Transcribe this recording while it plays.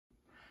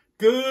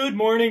Good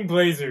morning,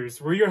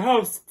 Blazers. We're your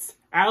hosts,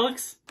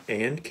 Alex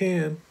and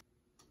Cam.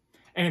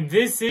 And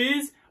this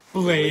is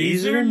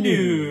Blazer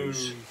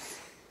News.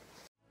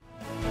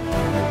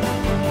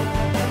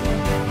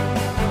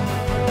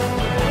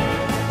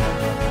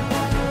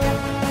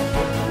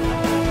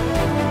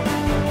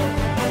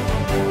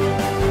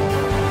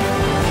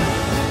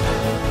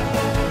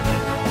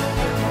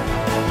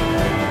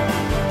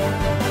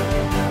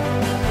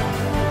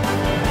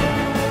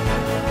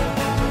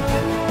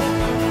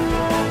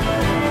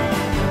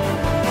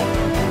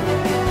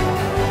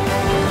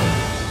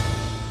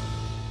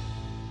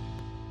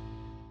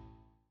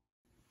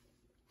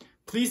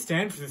 Please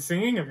stand for the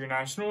singing of your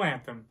national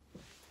anthem.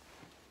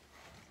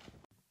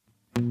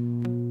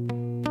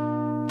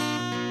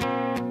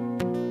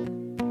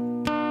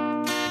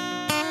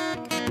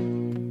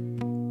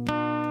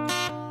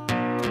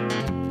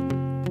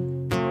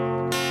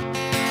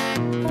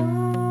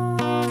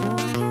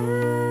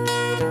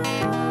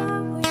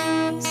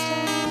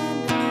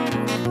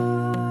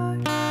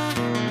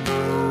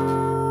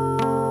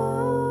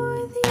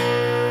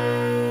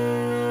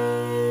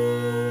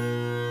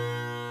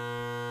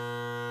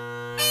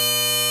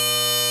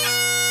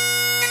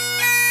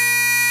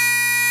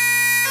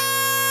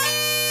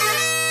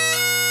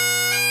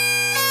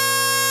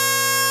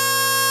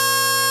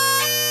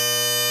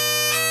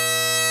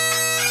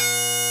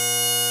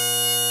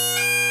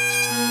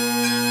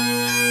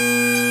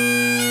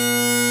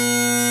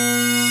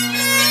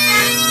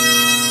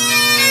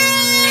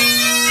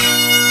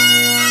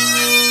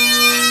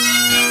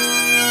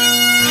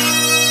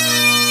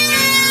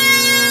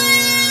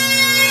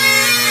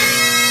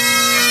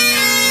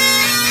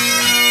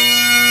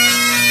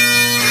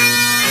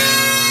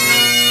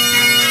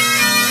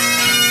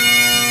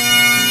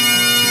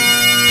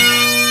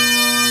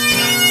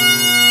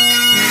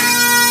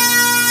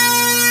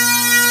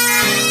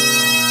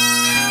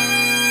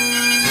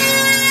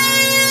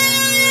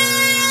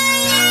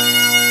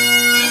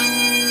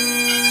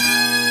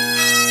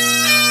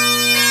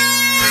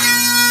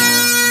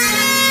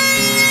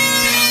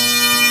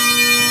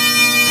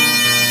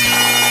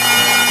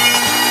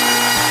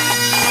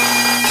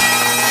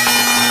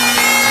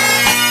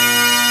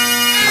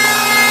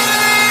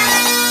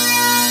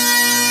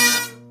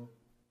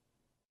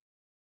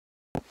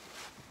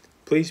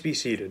 Please be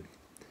seated.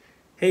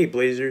 Hey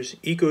Blazers,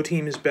 Eco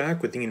Team is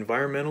back with the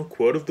environmental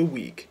quote of the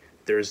week.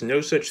 There is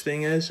no such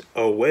thing as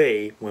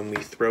away when we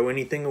throw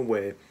anything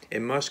away.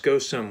 It must go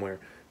somewhere,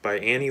 by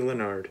Annie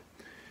Leonard.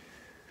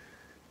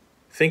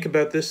 Think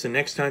about this the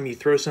next time you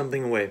throw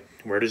something away.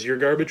 Where does your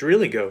garbage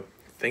really go?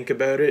 Think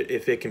about it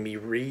if it can be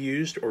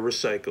reused or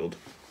recycled.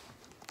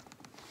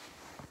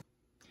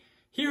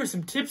 Here are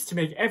some tips to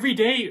make every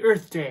day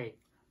Earth Day.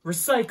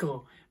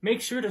 Recycle.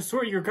 Make sure to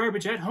sort your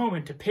garbage at home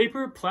into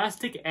paper,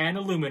 plastic, and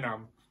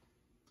aluminum.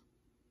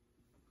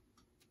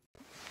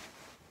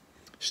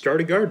 Start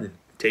a garden.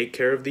 Take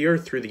care of the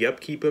earth through the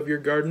upkeep of your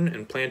garden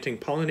and planting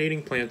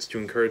pollinating plants to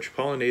encourage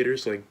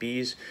pollinators like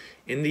bees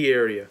in the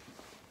area.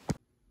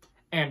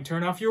 And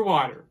turn off your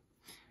water.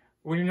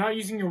 When you're not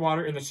using your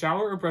water in the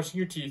shower or brushing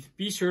your teeth,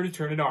 be sure to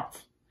turn it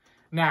off.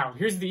 Now,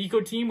 here's the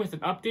Eco Team with an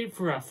update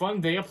for a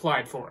fund they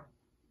applied for.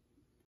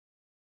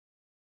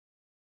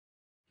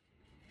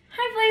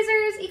 Hi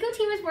Blazers! Eco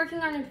Team is working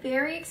on a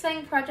very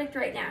exciting project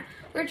right now.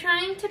 We're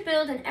trying to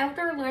build an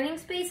outdoor learning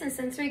space and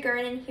sensory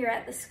garden here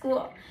at the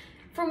school.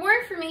 For more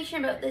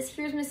information about this,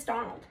 here's Miss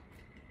Donald.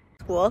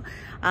 School.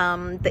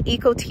 The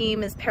Eco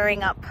Team is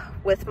pairing up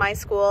with my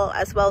school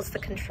as well as the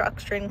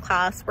construction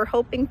class. We're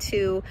hoping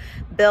to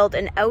build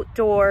an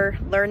outdoor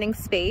learning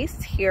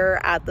space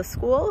here at the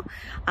school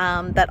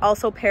that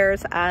also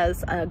pairs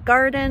as a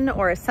garden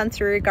or a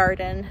sensory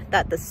garden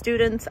that the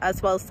students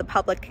as well as the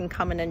public can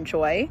come and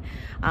enjoy,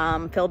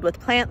 filled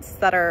with plants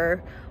that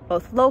are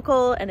both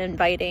local and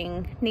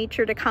inviting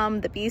nature to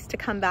come, the bees to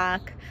come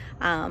back,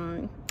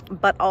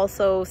 but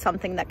also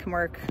something that can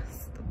work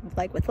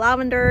like with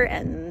lavender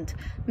and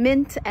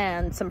mint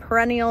and some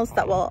perennials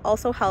that will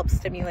also help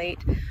stimulate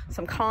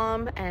some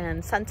calm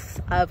and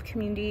sense of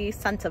community,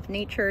 sense of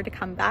nature to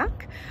come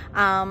back.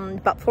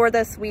 But for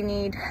this, we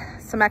need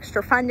some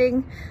extra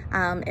funding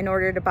in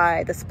order to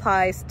buy the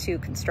supplies to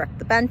construct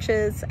the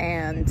benches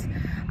and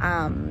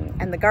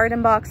the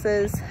garden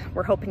boxes.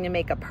 We're hoping to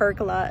make a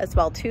pergola as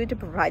well too to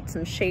provide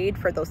some shade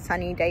for those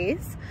sunny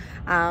days,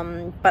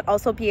 but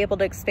also be able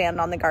to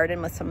expand on the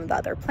garden with some of the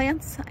other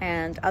plants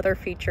and other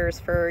features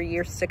for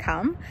years to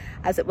come,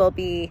 as it will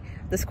be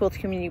the school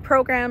community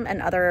program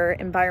and other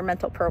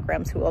environmental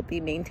programs who will be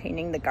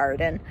maintaining the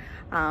garden.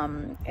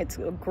 It's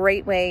a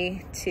great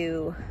way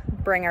to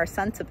bring our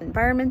sense of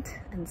environment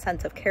and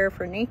sense of care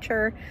for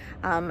nature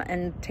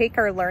and take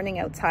our learning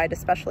outside,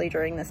 especially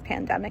during this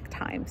pandemic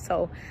time.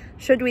 So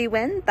should we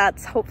win,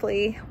 that's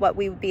hopefully what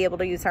we would be able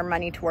to use our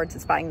money towards,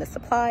 is buying the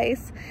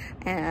supplies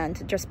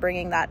and just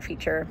bringing that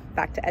feature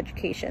back to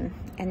education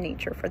and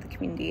nature for the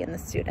community and the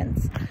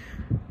students.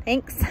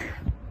 Thanks.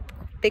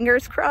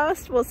 fingers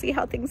crossed. We'll see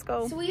how things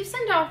go. So we've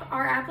sent off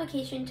our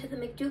application to the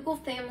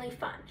McDougall Family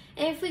Fund.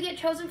 And if we get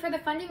chosen for the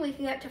funding, we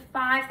can get up to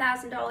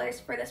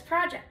 $5,000 for this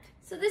project.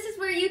 So this is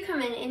where you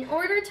come in. In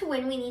order to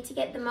win, we need to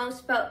get the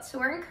most votes. So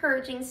we're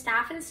encouraging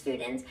staff and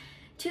students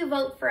to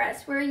vote for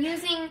us. We're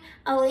using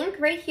a link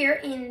right here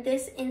in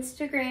this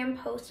Instagram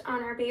post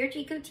on our Bayridge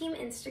Eco Team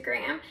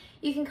Instagram.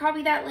 You can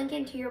copy that link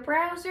into your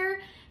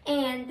browser,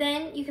 and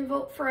then you can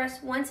vote for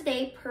us once a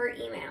day per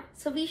email.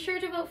 So be sure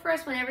to vote for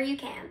us whenever you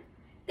can.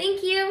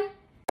 Thank you.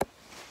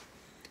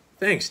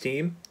 Thanks,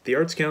 team. The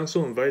Arts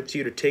Council invites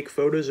you to take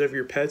photos of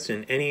your pets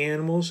and any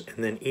animals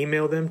and then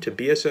email them to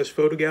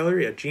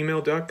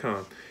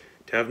bssphotogallery@gmail.com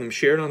to have them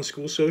shared on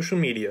school social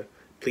media.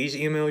 Please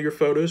email your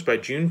photos by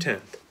June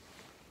 10th.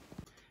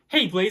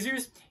 Hey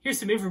Blazers, here's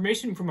some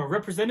information from a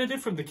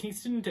representative from the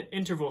Kingston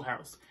Interval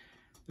House.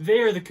 They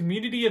are the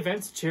Community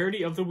Events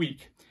Charity of the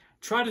Week.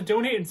 Try to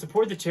donate and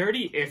support the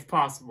charity if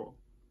possible.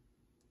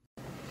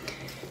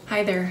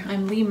 Hi there,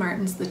 I'm Lee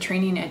Martins, the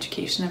Training,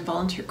 Education and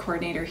Volunteer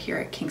Coordinator here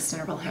at Kingston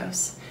Interval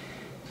House.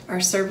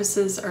 Our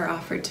services are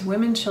offered to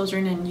women,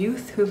 children and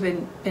youth who've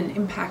been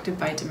impacted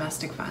by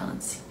domestic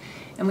violence.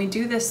 And we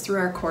do this through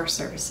our core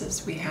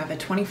services. We have a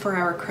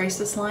 24-hour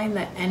crisis line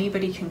that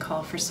anybody can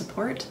call for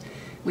support.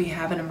 We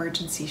have an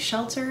emergency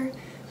shelter.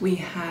 We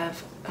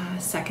have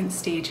second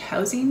stage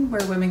housing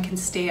where women can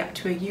stay up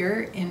to a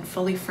year in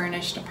fully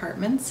furnished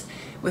apartments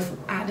with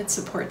added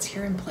supports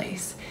here in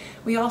place.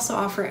 We also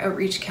offer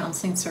outreach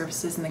counseling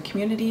services in the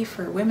community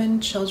for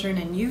women, children,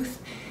 and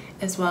youth,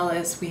 as well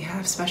as we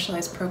have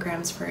specialized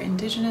programs for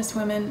Indigenous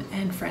women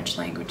and French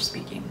language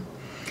speaking.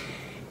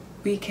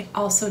 We can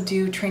also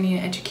do training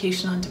and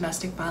education on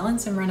domestic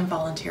violence and run a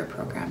volunteer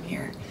program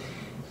here.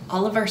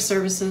 All of our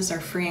services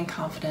are free and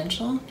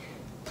confidential.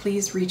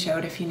 Please reach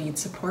out if you need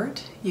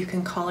support. You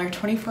can call our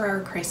 24-hour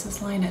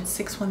crisis line at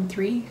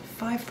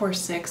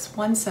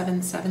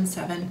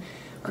 613-546-1777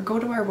 or go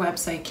to our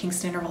website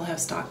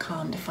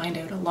kingstonintervalhouse.com to find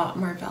out a lot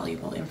more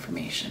valuable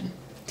information.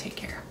 Take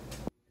care.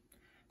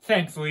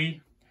 Thanks, Lee.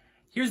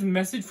 Here's a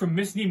message from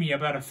Miss Nimi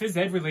about a phys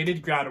ed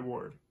related grad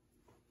award.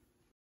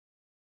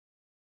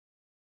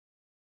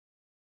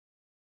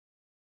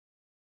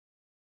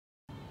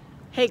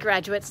 Hey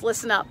graduates,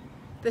 listen up.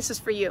 This is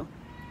for you.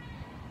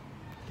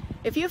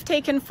 If you've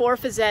taken 4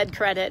 phys ed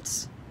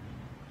credits,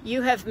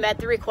 you have met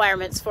the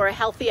requirements for a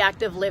Healthy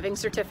Active Living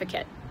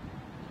certificate.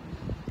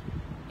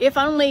 If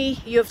only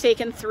you have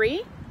taken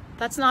 3,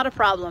 that's not a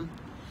problem.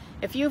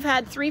 If you've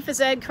had 3 phys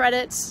ed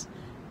credits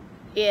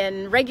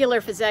in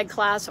regular phys ed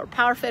class or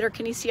power fit or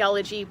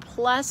kinesiology,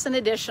 plus an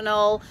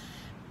additional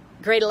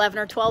grade 11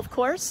 or 12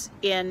 course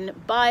in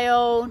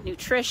bio,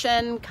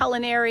 nutrition,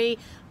 culinary,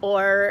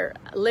 or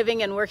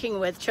living and working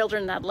with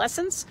children and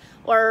adolescents,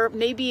 or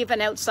maybe even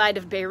outside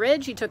of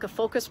Bayridge, you took a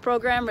focus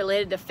program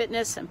related to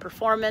fitness and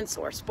performance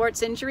or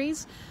sports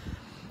injuries,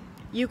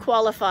 you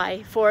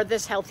qualify for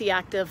this Healthy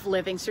Active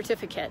Living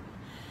certificate.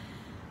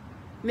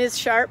 Ms.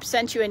 Sharp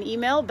sent you an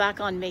email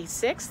back on May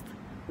 6th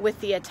with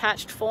the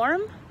attached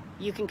form.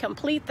 You can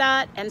complete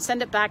that and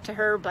send it back to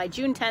her by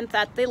June 10th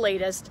at the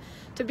latest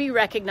to be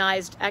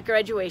recognized at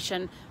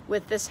graduation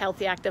with this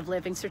Healthy Active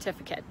Living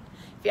certificate.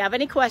 If you have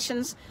any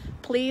questions,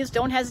 please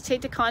don't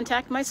hesitate to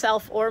contact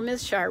myself or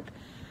Ms. Sharp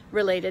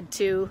related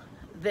to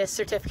this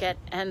certificate.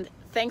 And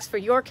thanks for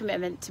your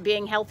commitment to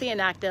being healthy and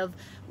active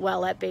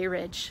while at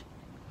Bayridge.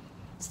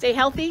 Stay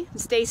healthy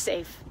and stay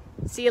safe.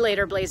 See you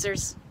later,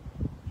 Blazers.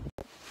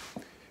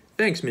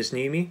 Thanks, Miss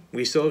Nimi.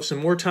 We still have some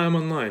more time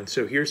online,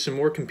 so here's some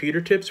more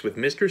computer tips with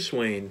Mr.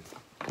 Swain.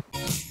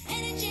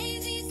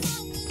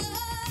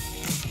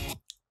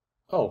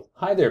 Oh,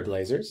 hi there,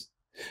 Blazers.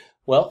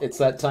 Well, it's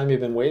that time you've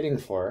been waiting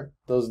for.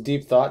 Those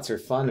deep thoughts are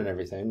fun and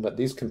everything, but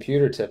these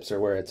computer tips are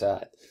where it's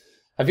at.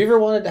 Have you ever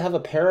wanted to have a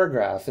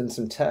paragraph in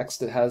some text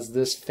that has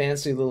this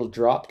fancy little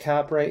drop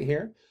cap right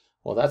here?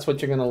 Well, that's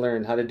what you're going to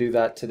learn how to do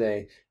that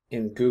today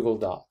in Google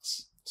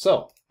Docs.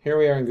 So, here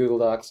we are in Google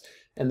Docs,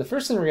 and the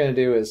first thing we're going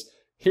to do is,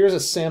 here's a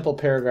sample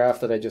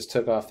paragraph that I just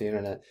took off the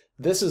internet.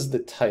 This is the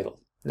title.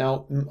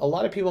 Now, a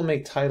lot of people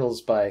make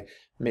titles by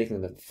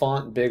making the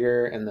font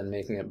bigger and then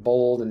making it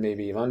bold and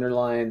maybe even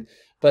underline.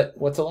 But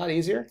what's a lot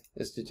easier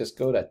is to just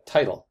go to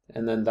title,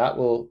 and then that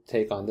will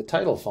take on the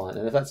title font.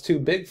 And if that's too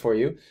big for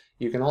you,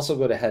 you can also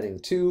go to heading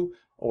 2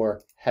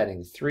 or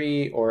heading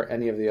 3 or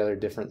any of the other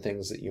different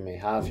things that you may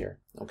have here.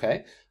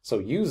 Okay, so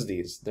use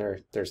these.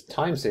 There's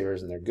time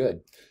savers and they're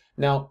good.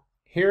 Now,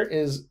 here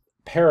is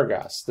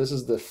paragraphs. This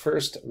is the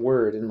first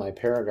word in my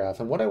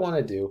paragraph. And what I want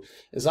to do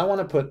is I want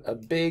to put a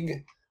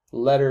big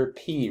letter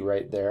P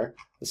right there,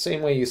 the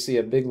same way you see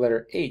a big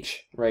letter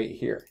H right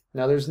here.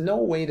 Now there's no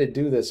way to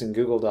do this in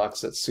Google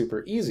Docs that's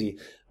super easy,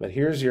 but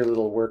here's your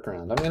little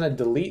workaround. I'm going to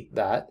delete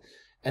that,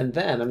 and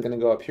then I'm going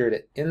to go up here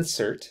to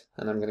Insert,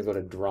 and I'm going to go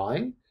to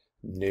Drawing,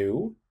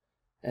 New,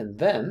 and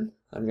then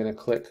I'm going to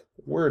click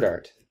Word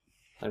Art.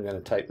 I'm going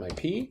to type my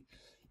P,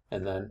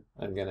 and then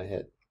I'm going to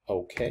hit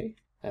OK,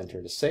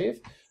 Enter to save.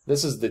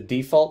 This is the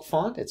default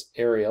font. It's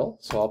Arial,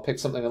 so I'll pick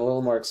something a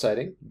little more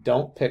exciting.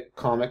 Don't pick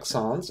Comic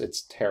Sans.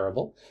 It's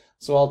terrible.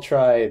 So I'll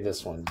try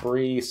this one,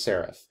 Brie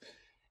Serif.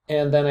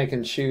 And then I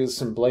can choose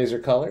some Blazer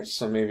colors.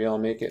 So maybe I'll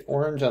make it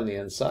orange on the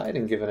inside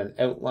and give it an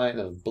outline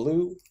of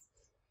blue.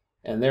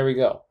 And there we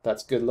go.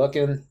 That's good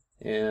looking.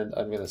 And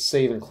I'm going to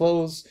save and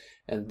close.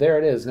 And there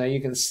it is. Now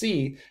you can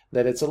see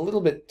that it's a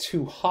little bit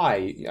too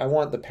high. I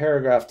want the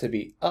paragraph to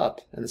be up.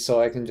 And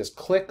so I can just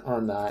click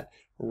on that,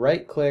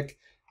 right click,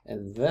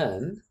 and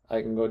then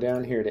I can go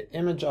down here to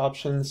image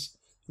options,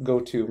 go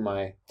to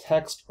my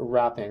text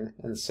wrapping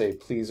and say,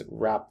 please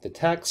wrap the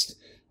text.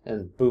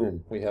 And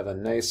boom, we have a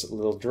nice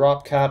little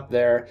drop cap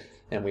there.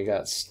 And we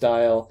got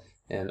style.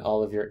 And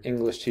all of your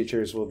English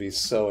teachers will be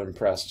so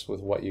impressed with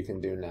what you can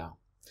do now.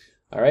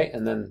 All right,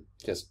 and then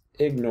just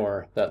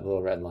ignore that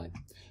little red line.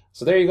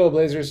 So there you go,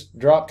 Blazers.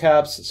 Drop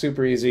caps,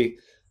 super easy.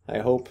 I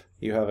hope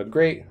you have a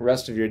great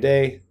rest of your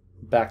day.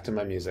 Back to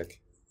my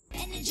music.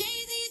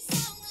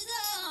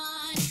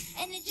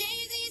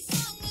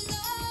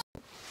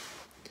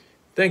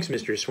 Thanks,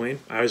 Mr. Swain.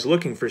 I was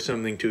looking for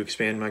something to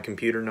expand my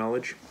computer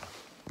knowledge.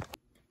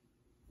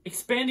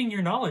 Expanding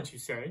your knowledge, you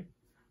say?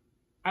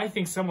 I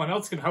think someone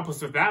else can help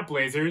us with that,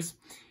 Blazers.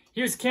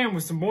 Here's Cam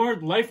with some more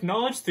life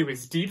knowledge through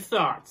his deep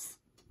thoughts.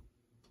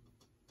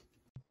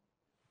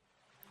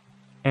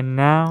 And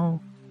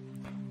now,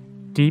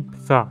 Deep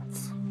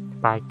Thoughts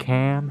by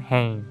Cam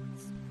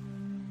Haynes.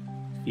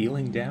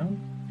 Feeling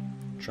down?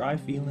 Try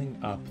feeling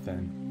up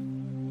then.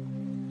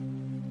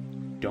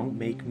 Don't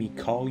make me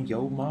call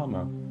yo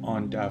mama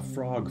on da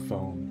frog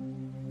phone.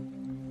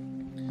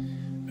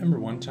 Remember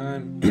one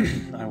time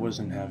I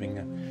wasn't having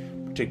a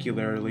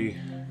particularly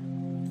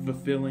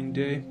fulfilling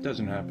day.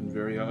 Doesn't happen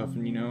very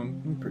often, you know.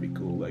 I'm pretty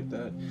cool like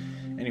that.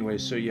 Anyway,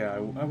 so yeah,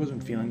 I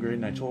wasn't feeling great,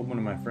 and I told one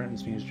of my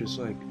friends, and he was just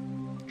like,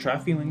 try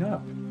feeling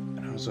up.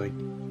 And I was like,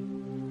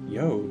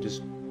 yo,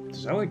 does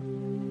that like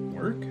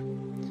work?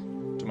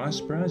 To my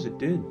surprise, it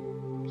did.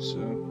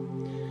 So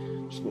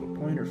just a little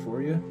pointer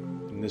for you.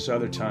 And this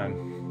other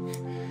time,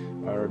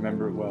 I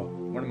remember it well.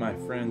 One of my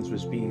friends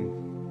was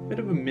being a bit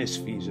of a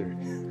misfeaser.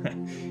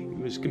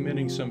 He was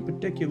committing some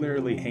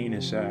particularly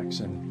heinous acts,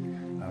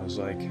 and I was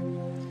like,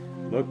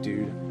 look,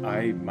 dude,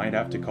 I might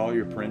have to call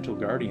your parental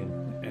guardian.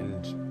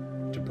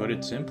 And to put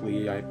it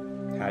simply, I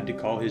had to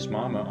call his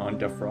mama on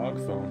the frog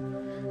phone.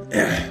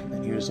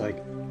 And he was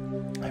like,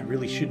 I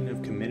really shouldn't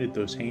have committed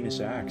those heinous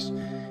acts.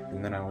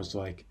 And then I was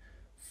like,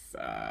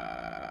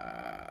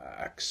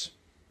 facts.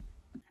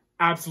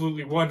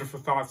 Absolutely wonderful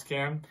thoughts,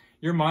 Cam.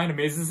 Your mind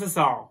amazes us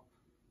all.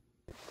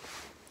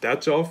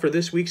 That's all for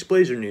this week's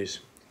Blazer News.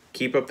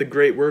 Keep up the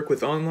great work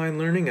with online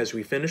learning as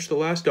we finish the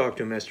last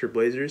Octomester,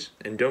 Blazers.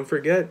 And don't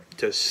forget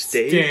to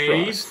stay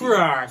frosty.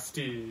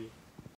 Frosty.